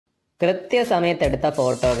കൃത്യസമയത്തെടുത്ത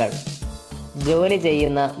ഫോട്ടോകൾ. ജോലി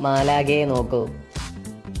ചെയ്യുന്ന മാലാഖയെ നോക്കൂ.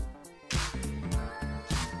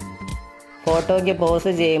 ഫോട്ടോയ്ക്ക്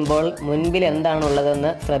പോസ് ചെയ്യുമ്പോൾ മുൻപിൽ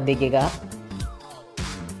എന്താണുള്ളതെന്ന് ശ്രദ്ധിക്കുക.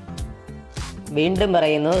 വീണ്ടും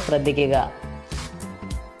പറയുന്നു, ശ്രദ്ധിക്കുക.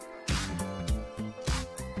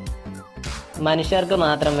 മനുഷ്യർക്ക്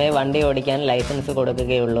മാത്രമേ വണ്ടി ഓടിക്കാൻ ലൈസൻസ്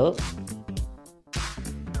കൊടുക്കുകയുള്ളൂ.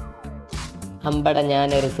 അമ്പട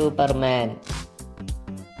ഞാനൊരു സൂപ്പർമാൻ.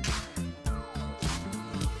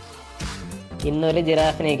 ഇന്നൊരു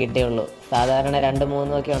ജിറാഫിനെ കിട്ടിയുള്ളൂ. സാധാരണ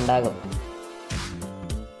 2-3 ഒക്കെ ഉണ്ടാകും.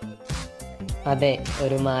 അതെ,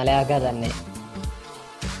 ഒരു മാലാഖ തന്നെ.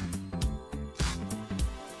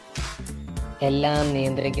 എല്ലാം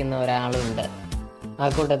നിയന്ത്രിക്കുന്ന ഒരാളുണ്ട്. ആ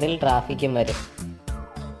കൂട്ടത്തിൽ ട്രാഫിക്കും വരും.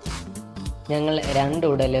 ഞങ്ങൾ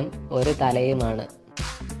 2 ഉടലും 1 തലയുമാണ്.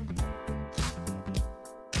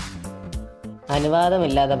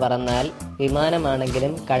 അനുവാദമില്ലാതെ പറന്നാൽ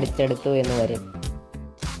വിമാനമാണെങ്കിലും കടിച്ചെടുത്തു എന്ന് വരും.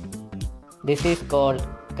 This is called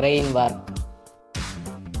crane work.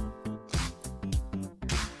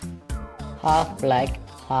 Half black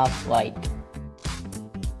half white.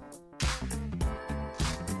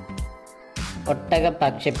 ഒട്ടക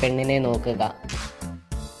പക്ഷി പെണ്ണിനെ നോക്കുക.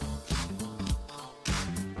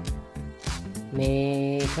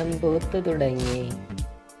 മേഘം പൂത്തു തുടങ്ങി.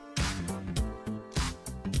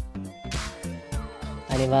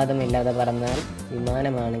 അനുവാദമില്ലാതെ പറഞ്ഞാൽ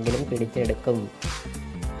വിമാനമാണെങ്കിലും പിടിച്ചെടുക്കും.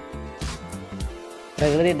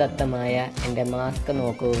 പ്രകൃതിദത്തമായ എൻ്റെ മാസ്ക്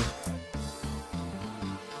നോക്കൂ.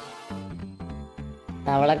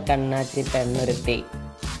 തവളക്കണ്ണാച്ചി പെണ്ണൊരുത്തി.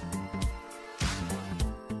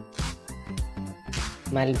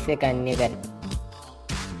 മത്സ്യകന്യകൻ.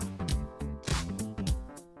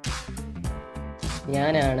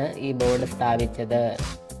 ഞാനാണ് ഈ ബോർഡ് സ്ഥാപിച്ചത്.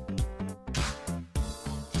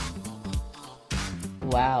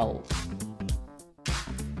 വാവ്.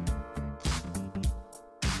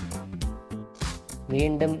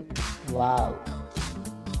 വീണ്ടും വാവ്.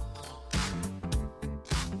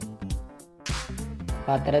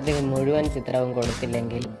 പത്രത്തിൽ മുഴുവൻ ചിത്രവും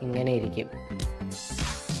കൊടുത്തില്ലെങ്കിൽ ഇങ്ങനെ ഇരിക്കും.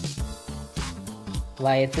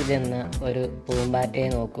 വയസ്സ് ചെന്ന ഒരു പൂമ്പാറ്റയെ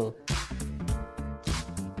നോക്കൂ.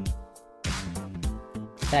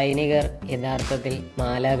 സൈനികർ യഥാർത്ഥത്തിൽ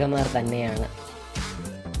മാലാഖമാർ തന്നെയാണ്.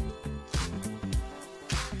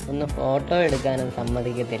 ഒന്ന് ഫോട്ടോ എടുക്കാനും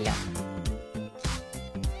സമ്മതിക്കത്തില്ല.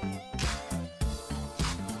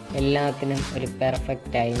 എല്ലാത്തിനും ഒരു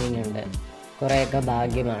പെർഫെക്റ്റ് ടൈമിംഗ് ഉണ്ട്. കുറേയൊക്കെ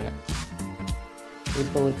ഭാഗ്യമാണ്. ഈ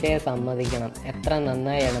പൂച്ചയെ സമ്മതിക്കണം. എത്ര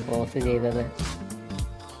നന്നായാണ് പോസ് ചെയ്തത്.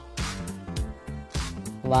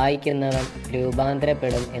 വായിക്കുന്നവൻ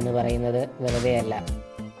രൂപാന്തരപ്പെടും എന്ന് പറയുന്നത് വെറുതെയല്ല.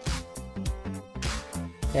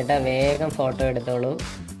 ചേട്ടാ, വേഗം ഫോട്ടോ എടുത്തോളൂ.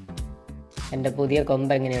 എൻ്റെ പുതിയ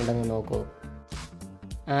കൊമ്പ് എങ്ങനെയുണ്ടെന്ന് നോക്കൂ.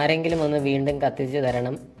 ആരെങ്കിലും ഒന്ന് വീണ്ടും കത്തിച്ചു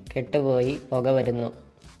തരണം. കെട്ടുപോയി, പുക വരുന്നു.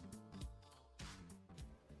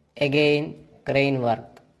 Again crane work.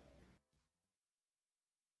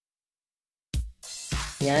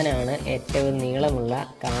 ഞാനാണ് ഏറ്റവും നീളമുള്ള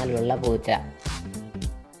കാലുള്ള പൂച്ച.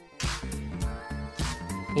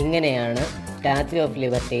 ഇങ്ങനെയാണ് സ്റ്റാച്യു ഓഫ്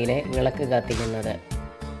ലിബർട്ടിയിലെ വിളക്ക് കത്തിക്കുന്നത്.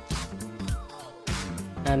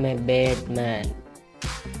 I'm a bad man.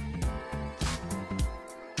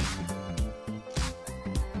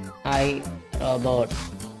 I robot.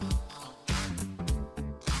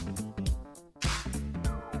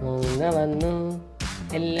 മൂങ്ങ വന്നു,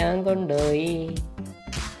 എല്ലാം കൊണ്ടുപോയി.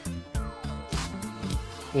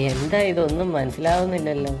 എന്താ ഇതൊന്നും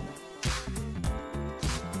മനസ്സിലാവുന്നില്ലല്ലോ.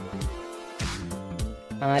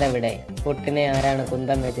 ആരവിടെ? പൊട്ടിനെ ആരാണ്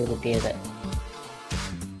കുന്തം വെച്ച് കുത്തിയത്?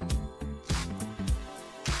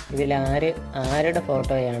 ഇതിൽ ആരുടെ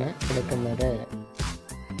ഫോട്ടോയാണ് എടുക്കുന്നത്?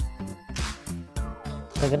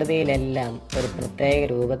 പ്രകൃതിയിലെല്ലാം ഒരു പ്രത്യേക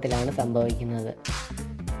രൂപത്തിലാണ് സംഭവിക്കുന്നത്.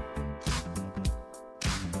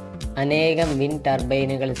 അനേകം വിൻഡ്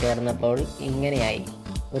ടർബൈനുകൾ ചേർന്നപ്പോൾ ഇങ്ങനെയായി,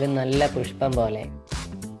 ഒരു നല്ല പുഷ്പം പോലെ.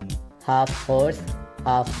 Half horse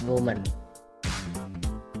half woman.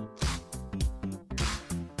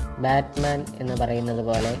 Batman എന്ന് പറയുന്നത്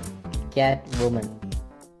പോലെ ക്യാറ്റ് വുമൺ.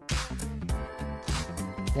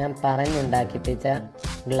 ഞാൻ പറഞ്ഞുണ്ടാക്കിപ്പിച്ച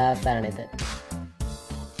ഗ്ലാസ്സാണിത്.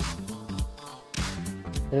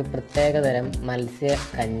 ഒരു പ്രത്യേകതരം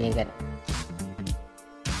മത്സ്യകന്യകൻ.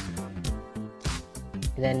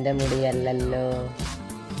 ഇതെൻ്റെ മുടിയല്ലല്ലോ.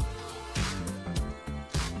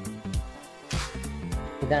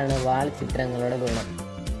 ഇതാണ് വാൾ ചിത്രങ്ങളുടെ ഗുണം.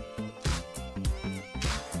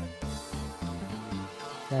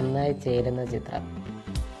 നന്നായി ചേരുന്ന ചിത്രം.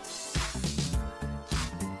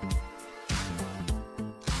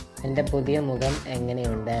 എൻ്റെ പുതിയ മുഖം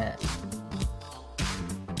എങ്ങനെയുണ്ട്?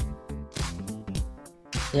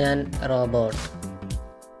 ഞാൻ റോബോട്ട്.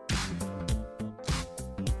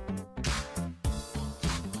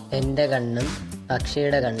 എൻ്റെ കണ്ണും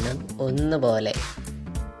പക്ഷിയുടെ കണ്ണും ഒന്നുപോലെ.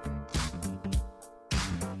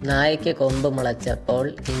 നായ്ക്ക് കൊമ്പ് മുളച്ചപ്പോൾ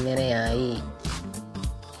ഇങ്ങനെയായി.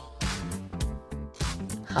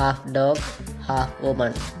 Half dog half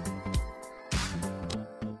woman.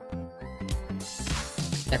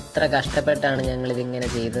 എത്ര കഷ്ടപ്പെട്ടാണ് ഞങ്ങളിതിങ്ങനെ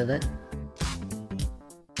ചെയ്തത്.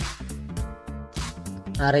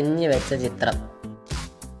 അറിഞ്ഞു വെച്ച ചിത്രം.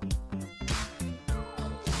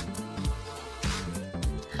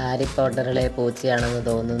 ഹാരി പോട്ടറിലെ പൂച്ചയാണെന്ന്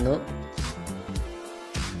തോന്നുന്നു.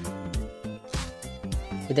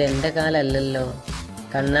 ഇതെന്റെ കാലല്ലല്ലോ.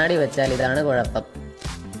 കണ്ണാടി വെച്ചാൽ ഇതാണ് കുഴപ്പം.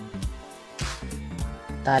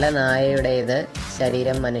 തല നായയുടേത്,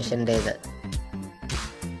 ശരീരം മനുഷ്യൻ്റേത്.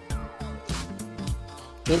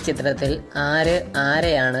 ഈ ചിത്രത്തിൽ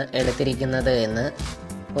ആരെയാണ് എടുത്തിരിക്കുന്നത് എന്ന്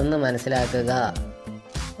ഒന്ന് മനസ്സിലാക്കുക.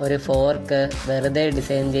 ഒരു ഫോർക്ക് വെറുതെ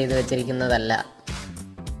ഡിസൈൻ ചെയ്ത് വെച്ചിരിക്കുന്നതല്ല.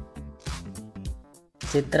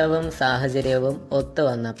 ചിത്രവും സാഹചര്യവും ഒത്തു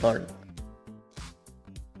വന്നപ്പോൾ.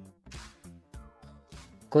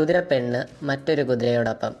 കുതിരപ്പെണ്ണ് മറ്റൊരു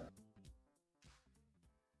കുതിരയോടൊപ്പം.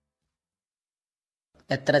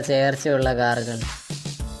 എത്ര ചേർച്ചയുള്ള കാറുകൾ.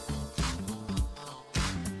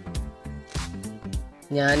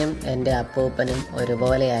 ഞാനും എൻ്റെ അപ്പൂപ്പനും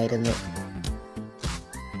ഒരുപോലെയായിരുന്നു.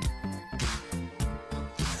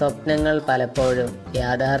 സ്വപ്നങ്ങൾ പലപ്പോഴും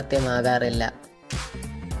യാഥാർത്ഥ്യമാകാറില്ല.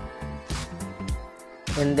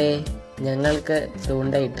 എന്തേ ഞങ്ങൾക്ക്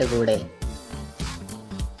ചൂണ്ടയിട്ട് കൂടെ?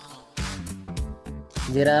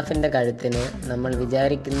 ജിറാഫിൻ്റെ കഴുത്തിന് നമ്മൾ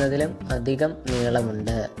വിചാരിക്കുന്നതിലും അധികം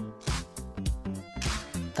നീളമുണ്ട്.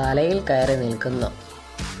 തലയിൽ കയറി നിൽക്കുന്നു.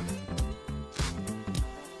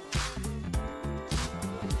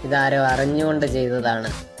 ഇതാരോ അറിഞ്ഞുകൊണ്ട് ചെയ്തതാണ്.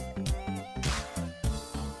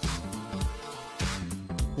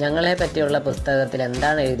 ഞങ്ങളെ പറ്റിയുള്ള പുസ്തകത്തിൽ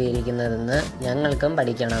എന്താണ് എഴുതിയിരിക്കുന്നതെന്ന് ഞങ്ങൾക്കും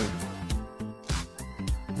പഠിക്കണം.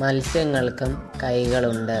 മത്സ്യങ്ങൾക്കും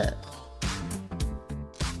കൈകളുണ്ട്.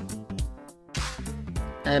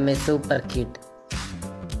 I am a super kid.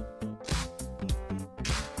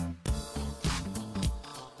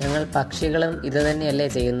 ഞങ്ങൾ പക്ഷികളും ഇത് തന്നെയല്ലേ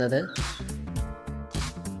ചെയ്യുന്നത്?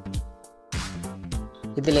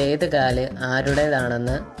 ഇതിലേത് കാല്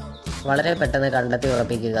ആരുടേതാണെന്ന് വളരെ പെട്ടെന്ന് കണ്ടെത്തി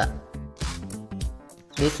ഉറപ്പിക്കുക.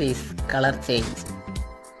 This is colour change.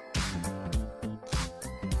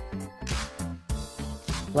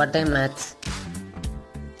 What A match.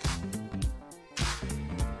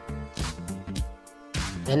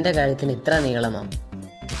 എൻ്റെ കഴുത്തിന് ഇത്ര നീളമോ?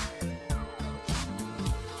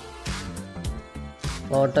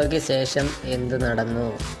 ഫോട്ടോയ്ക്ക് ശേഷം എന്ത് നടന്നു?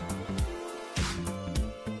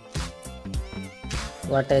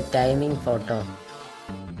 What A timing photo.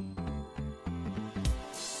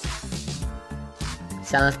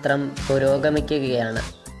 ശാസ്ത്രം പുരോഗമിക്കുകയാണ്.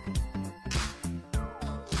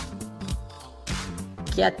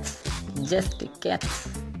 Catch, just catch.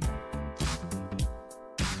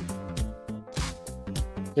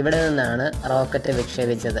 ഇവിടെ നിന്നാണ് റോക്കറ്റ്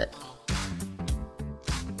വിക്ഷേപിച്ചത്.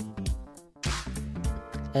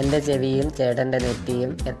 എൻ്റെ ചെവിയും ചേട്ടൻ്റെ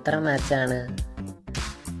നെറ്റിയും എത്ര മാച്ചാണ്.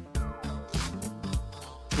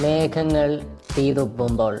 മേഘങ്ങൾ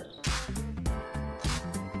തീതുപ്പുമ്പോൾ.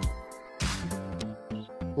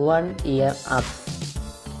 1 year up.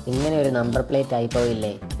 ഇങ്ങനെ ഒരു നമ്പർ പ്ലേറ്റ്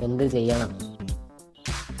ആയിപ്പോയില്ലേ, എന്ത് ചെയ്യണം?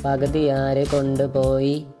 പകുതി ആര്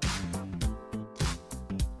കൊണ്ടുപോയി?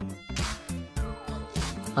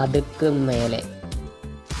 അതുക്കും മേലെ.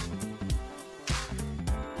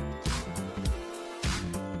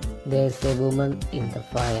 There's a woman in the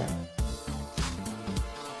fire.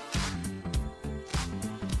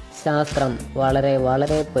 ശാസ്ത്രം വളരെ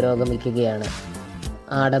വളരെ പുരോഗമിക്കുകയാണ്.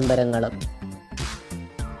 ആഡംബരങ്ങളും